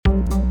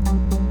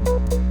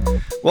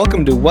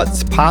Welcome to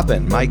What's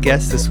Poppin'. My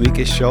guest this week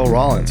is Cheryl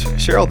Rawlins.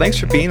 Cheryl, thanks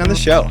for being on the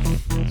show.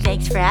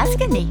 Thanks for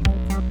asking me.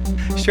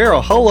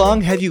 Cheryl, how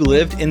long have you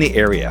lived in the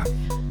area?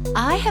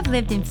 I have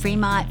lived in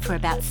Fremont for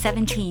about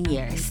 17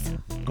 years.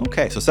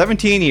 Okay, so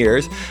 17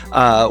 years.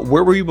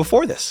 Where were you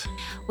before this?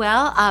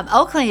 Well,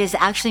 Oakland is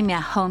actually my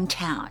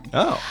hometown.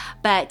 Oh.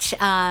 But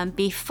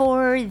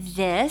before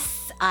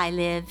this, I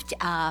lived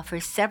for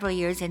several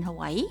years in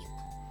Hawaii.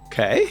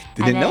 Okay,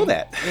 didn't know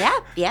that.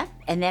 Yeah.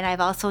 And then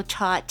I've also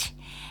taught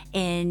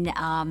in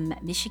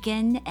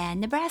Michigan and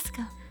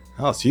Nebraska.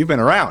 Oh, so you've been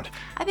around.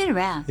 I've been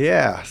around.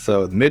 Yeah,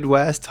 so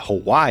Midwest,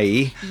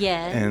 Hawaii.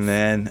 Yes. And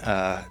then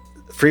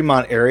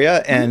Fremont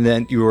area, and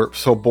then you were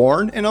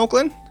born in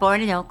Oakland?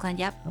 Born in Oakland,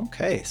 yep.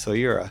 Okay, so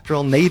you're a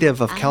real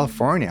native of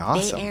California.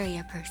 Awesome. Bay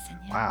Area person.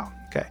 Yeah. Wow,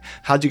 okay.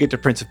 How'd you get to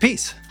Prince of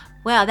Peace?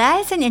 Well, that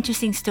is an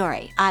interesting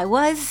story. I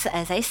was,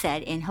 as I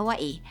said, in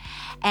Hawaii.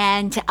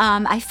 And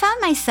I found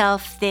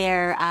myself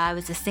there. I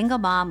was a single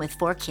mom with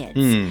 4 kids.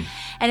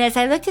 And as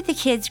I looked at the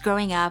kids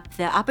growing up,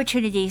 the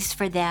opportunities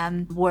for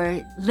them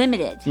were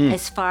limited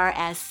as far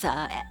as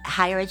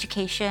higher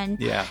education,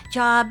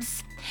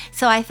 jobs.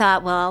 So I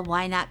thought, well,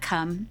 why not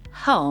come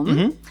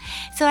home?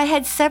 So I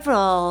had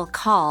several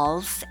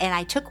calls, and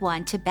I took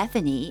one to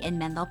Bethany in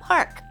Menlo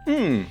Park.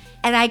 And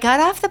I got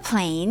off the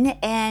plane,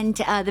 and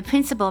the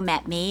principal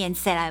met me and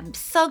said, I'm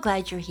so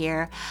glad you're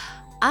here.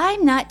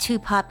 I'm not too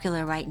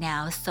popular right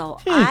now, so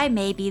I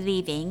may be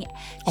leaving.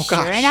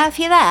 Sure enough,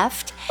 he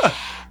left.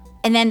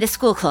 And then the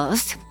school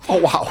closed. Oh,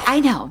 wow.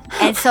 I know.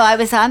 And so I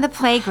was on the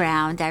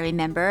playground, I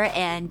remember,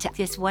 and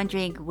just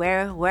wondering,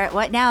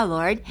 what now,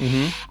 Lord?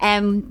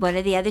 And one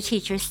of the other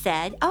teachers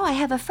said, oh, I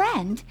have a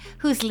friend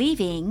who's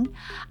leaving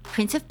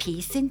Prince of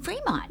Peace in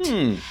Fremont.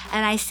 And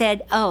I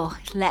said, oh,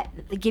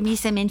 give me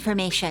some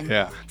information.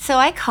 Yeah. So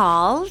I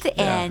called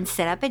and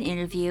set up an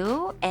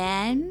interview,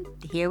 and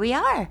here we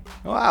are.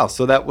 Wow.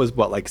 So that was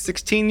what, like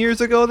 16 years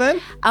ago then?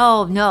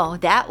 Oh, no,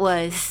 that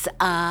was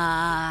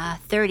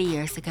 30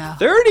 years ago.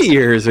 30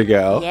 years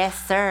ago?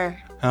 Yes, sir.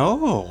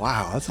 Oh,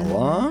 wow. That's a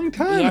long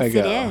time Yes, ago.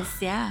 it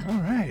is, yeah. All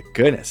right.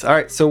 Goodness. All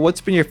right. So what's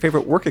been your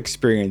favorite work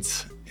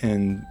experience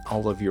in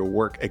all of your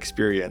work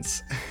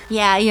experience?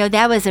 Yeah,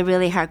 that was a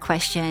really hard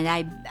question.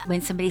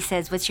 When somebody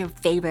says, what's your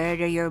favorite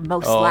or your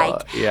most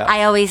liked,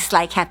 I always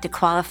have to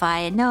qualify.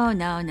 And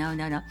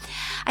no.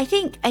 I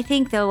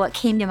think though, what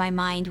came to my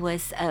mind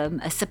was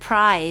a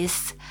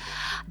surprise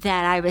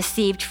that I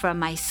received from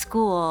my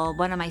school,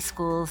 one of my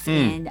schools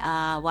in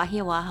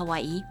Wahiawa,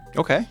 Hawaii.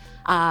 Okay.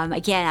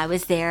 Again, I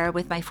was there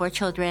with my 4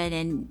 children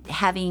and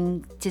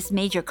having just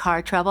major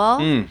car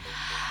trouble.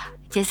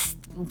 Just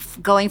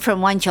going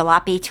from one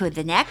jalopy to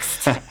the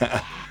next.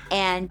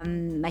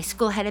 And my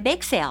school had a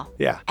bake sale.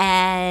 Yeah.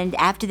 And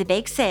after the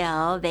bake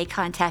sale, they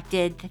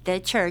contacted the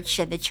church,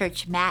 and the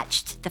church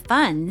matched the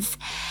funds.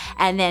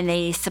 And then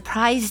they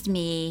surprised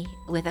me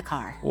with a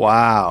car.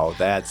 Wow,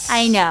 that's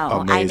I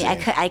know. amazing.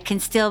 I can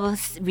still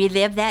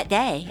relive that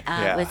day.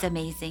 It was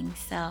amazing.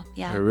 So,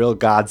 yeah. A real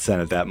godsend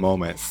at that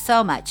moment.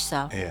 So much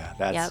so. Yeah,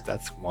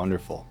 that's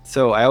wonderful.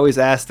 So I always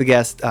ask the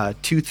guest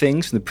 2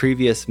 things from the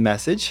previous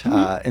message.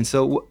 And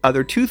so are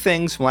there 2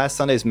 things from last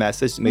Sunday's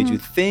message that made you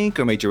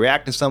think or made you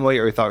react in some way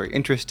or you thought were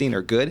interesting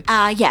or good?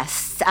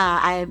 Yes.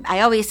 I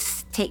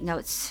always take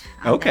notes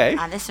on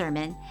the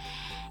sermon.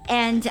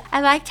 And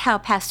I liked how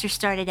Pastor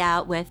started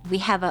out with, we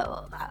have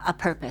a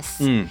purpose.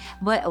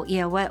 What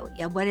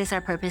is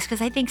our purpose?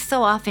 Because I think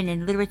so often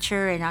in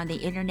literature and on the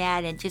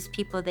internet and just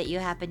people that you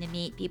happen to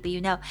meet, people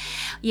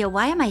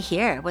why am I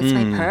here? What's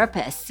my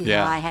purpose?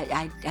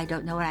 I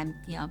don't know what I'm.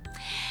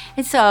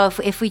 And so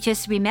if we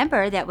just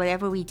remember that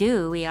whatever we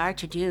do, we are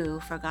to do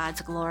for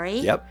God's glory.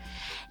 Yep.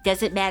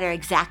 Doesn't matter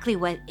exactly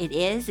what it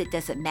is. It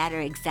doesn't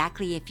matter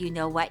exactly if you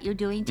know what you're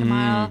doing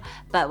tomorrow,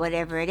 but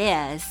whatever it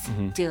is,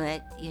 do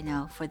it,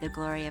 for the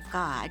glory of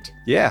God.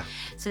 Yeah.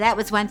 So that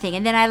was one thing.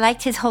 And then I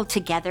liked his whole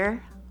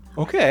together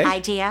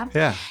idea.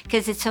 Yeah.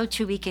 Because it's so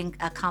true. We can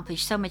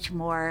accomplish so much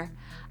more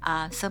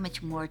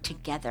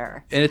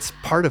together. And it's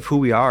part of who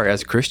we are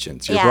as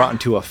Christians. You're brought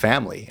into a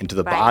family, into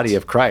the body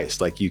of Christ.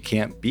 Like, you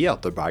can't be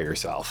out there by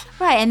yourself.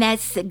 Right, and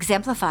that's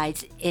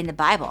exemplified in the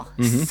Bible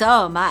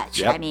so much.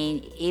 Yep. I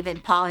mean,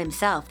 even Paul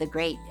himself, the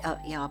great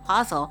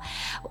apostle,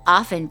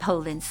 often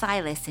pulled in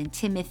Silas and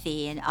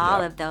Timothy and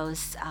all of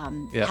those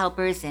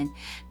helpers and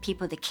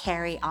people to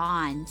carry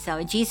on.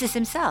 So Jesus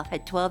himself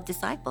had 12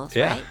 disciples,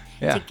 right?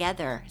 Yeah.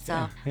 Together.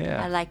 So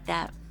I like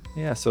that.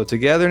 Yeah, so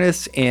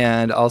togetherness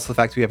and also the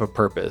fact that we have a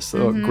purpose.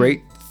 So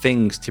great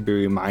things to be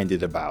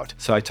reminded about.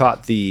 So I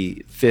taught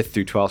the 5th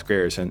through 12th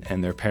graders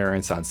and their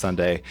parents on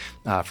Sunday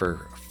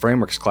for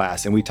frameworks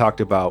class, and we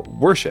talked about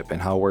worship and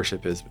how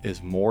worship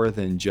is more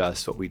than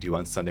just what we do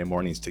on Sunday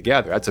mornings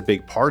together. That's a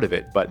big part of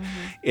it, but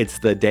it's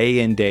the day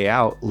in, day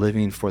out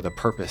living for the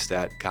purpose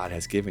that God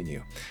has given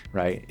you,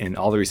 right? And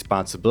all the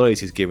responsibilities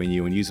he's given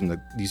you and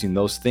using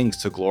those things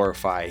to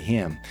glorify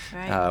him.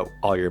 Right.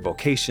 All your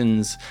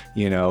vocations,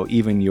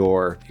 even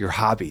your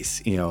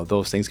hobbies,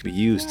 those things can be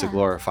used to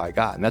glorify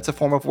God. And that's a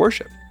form of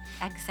worship.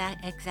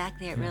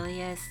 Exactly. It really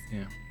is.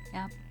 Yeah.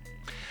 Yep.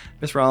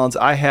 Ms. Rawlins,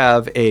 I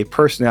have a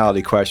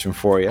personality question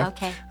for you.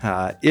 Okay.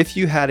 If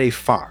you had a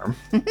farm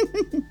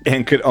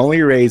and could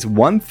only raise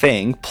one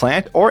thing,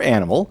 plant or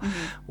animal,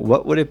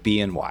 what would it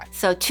be and why?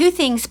 So 2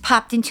 things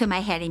popped into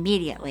my head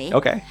immediately.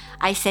 Okay.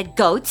 I said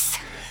goats,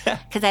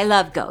 because I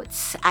love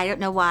goats. I don't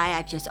know why.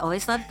 I've just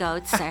always loved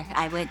goats.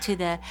 I went to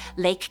the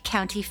Lake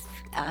County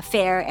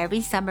Fair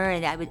every summer,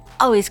 and I would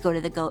always go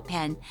to the goat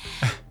pen.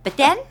 But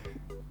then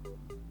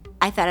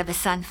I thought of a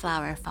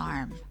sunflower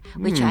farm,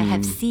 which I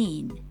have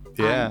seen.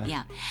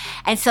 Yeah.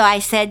 And so I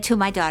said to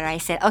my daughter, I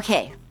said,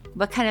 okay,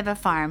 what kind of a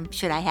farm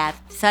should I have?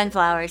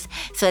 Sunflowers.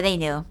 So they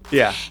knew.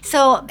 Yeah.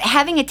 So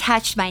having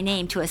attached my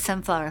name to a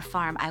sunflower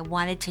farm, I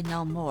wanted to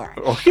know more.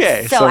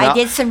 Okay. So now, I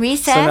did some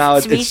research. So now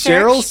it's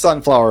Cheryl's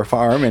sunflower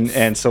farm.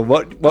 And so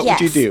what would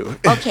you do?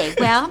 Okay.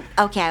 Well,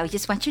 I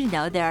just want you to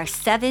know there are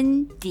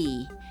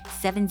 70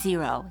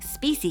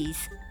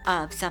 species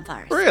of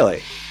sunflowers.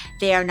 Really?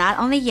 They are not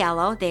only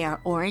yellow, they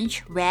are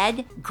orange,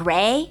 red,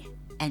 gray,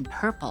 and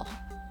purple.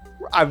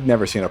 I've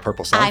never seen a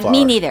purple sunflower.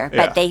 Me neither,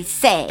 but they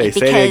say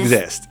they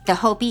exist. The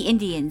Hopi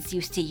Indians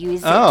used to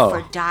use it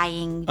for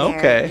dyeing their...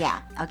 Okay.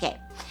 Yeah, okay.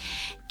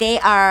 They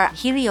are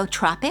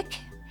heliotropic.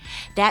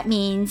 That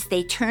means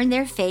they turn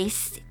their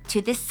face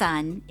to the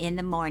sun in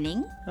the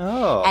morning.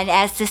 Oh. And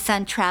as the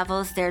sun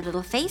travels, their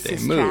little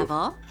faces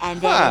travel.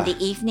 And then in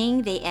the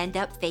evening, they end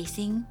up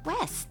facing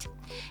west.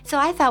 So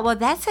I thought, well,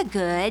 that's a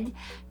good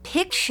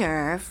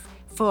picture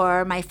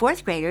for my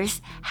 4th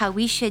graders, how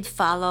we should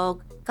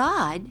follow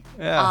God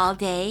all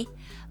day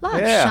long.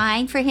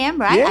 Shine for him,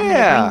 right? Yeah. I'm going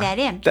to bring that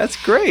in. That's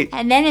great.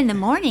 And then in the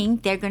morning,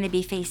 they're going to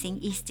be facing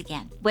east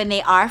again. When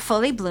they are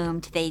fully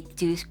bloomed, they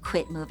do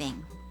quit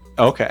moving.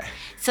 Okay.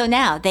 So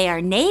now they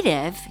are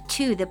native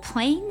to the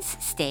Plains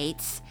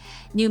states,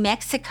 New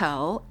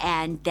Mexico,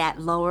 and that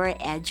lower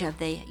edge of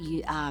the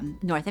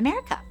North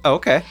America.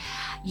 Okay.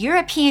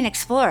 European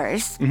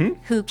explorers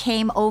who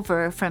came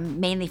over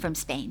mainly from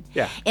Spain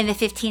in the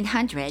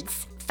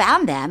 1500s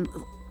found them,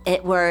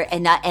 were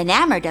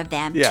enamored of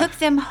them, took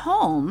them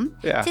home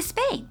to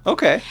Spain.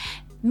 Okay.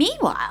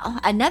 Meanwhile,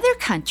 another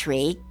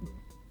country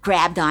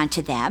grabbed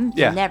onto them,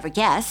 you'll never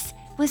guess,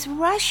 was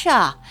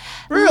Russia.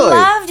 Really?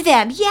 Loved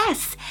them,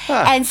 yes.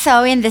 And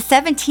so in the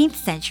 17th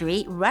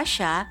century,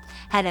 Russia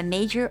had a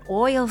major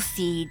oil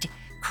seed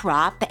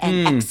crop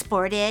and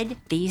exported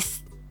the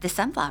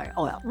sunflower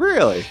oil.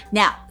 Really?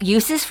 Now,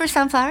 uses for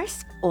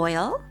sunflowers,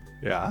 oil,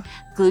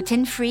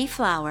 gluten-free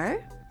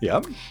flour.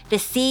 Yep. The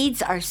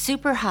seeds are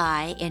super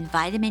high in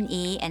vitamin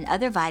E and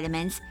other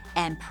vitamins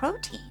and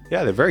protein.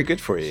 Yeah, they're very good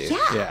for you.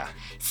 Yeah.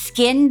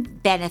 Skin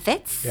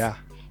benefits. Yeah.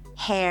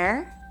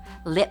 Hair,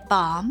 lip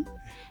balm,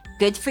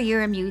 good for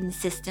your immune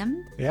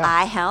system,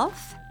 eye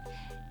health,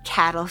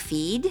 cattle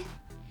feed.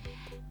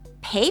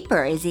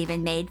 Paper is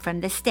even made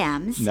from the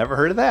stems. Never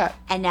heard of that.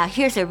 And now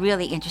here's a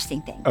really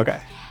interesting thing.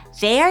 Okay.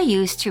 They are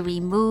used to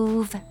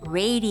remove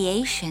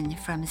radiation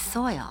from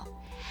soil.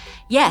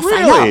 Yes,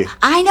 really?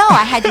 I know.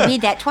 I had to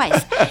read that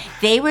twice.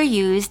 They were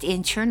used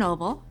in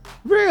Chernobyl.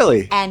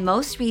 Really? And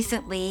most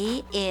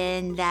recently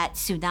in that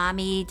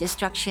tsunami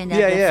destruction of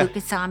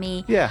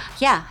Fukushima.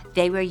 Yeah,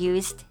 they were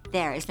used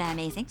there. Isn't that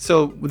amazing?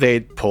 So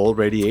they pull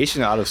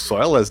radiation out of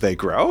soil as they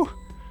grow?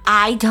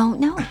 I don't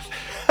know.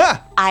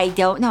 I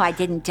don't know. I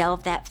didn't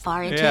delve that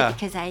far into it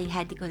because I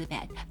had to go to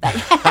bed. But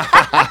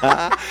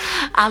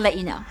I'll let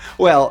you know.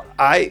 Well,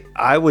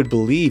 I would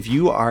believe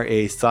you are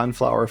a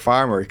sunflower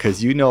farmer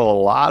because you know a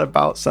lot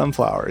about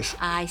sunflowers.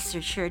 I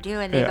sure do.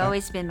 And they've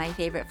always been my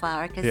favorite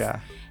flower because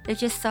they're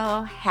just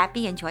so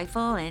happy and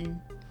joyful.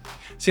 And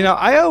See, now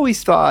I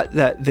always thought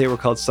that they were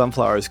called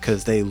sunflowers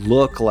because they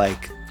look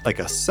like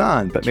a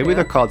sun, but maybe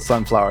they're called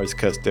sunflowers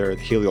because they're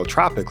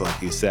heliotropic,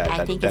 like you said.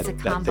 I think it's a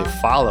combo. That they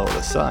follow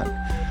the sun,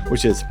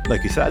 which is,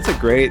 like you said, that's a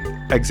great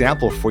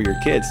example for your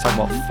kids. Talking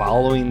about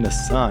following the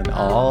sun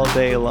all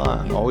day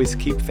long. Always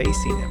keep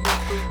facing him.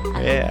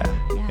 Yeah.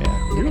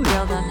 Really,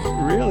 build on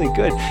that. Really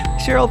good.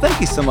 Cheryl, thank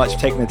you so much for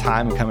taking the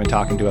time and coming and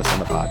talking to us on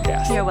the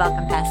podcast. You're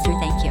welcome, Pastor.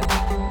 Thank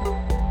you.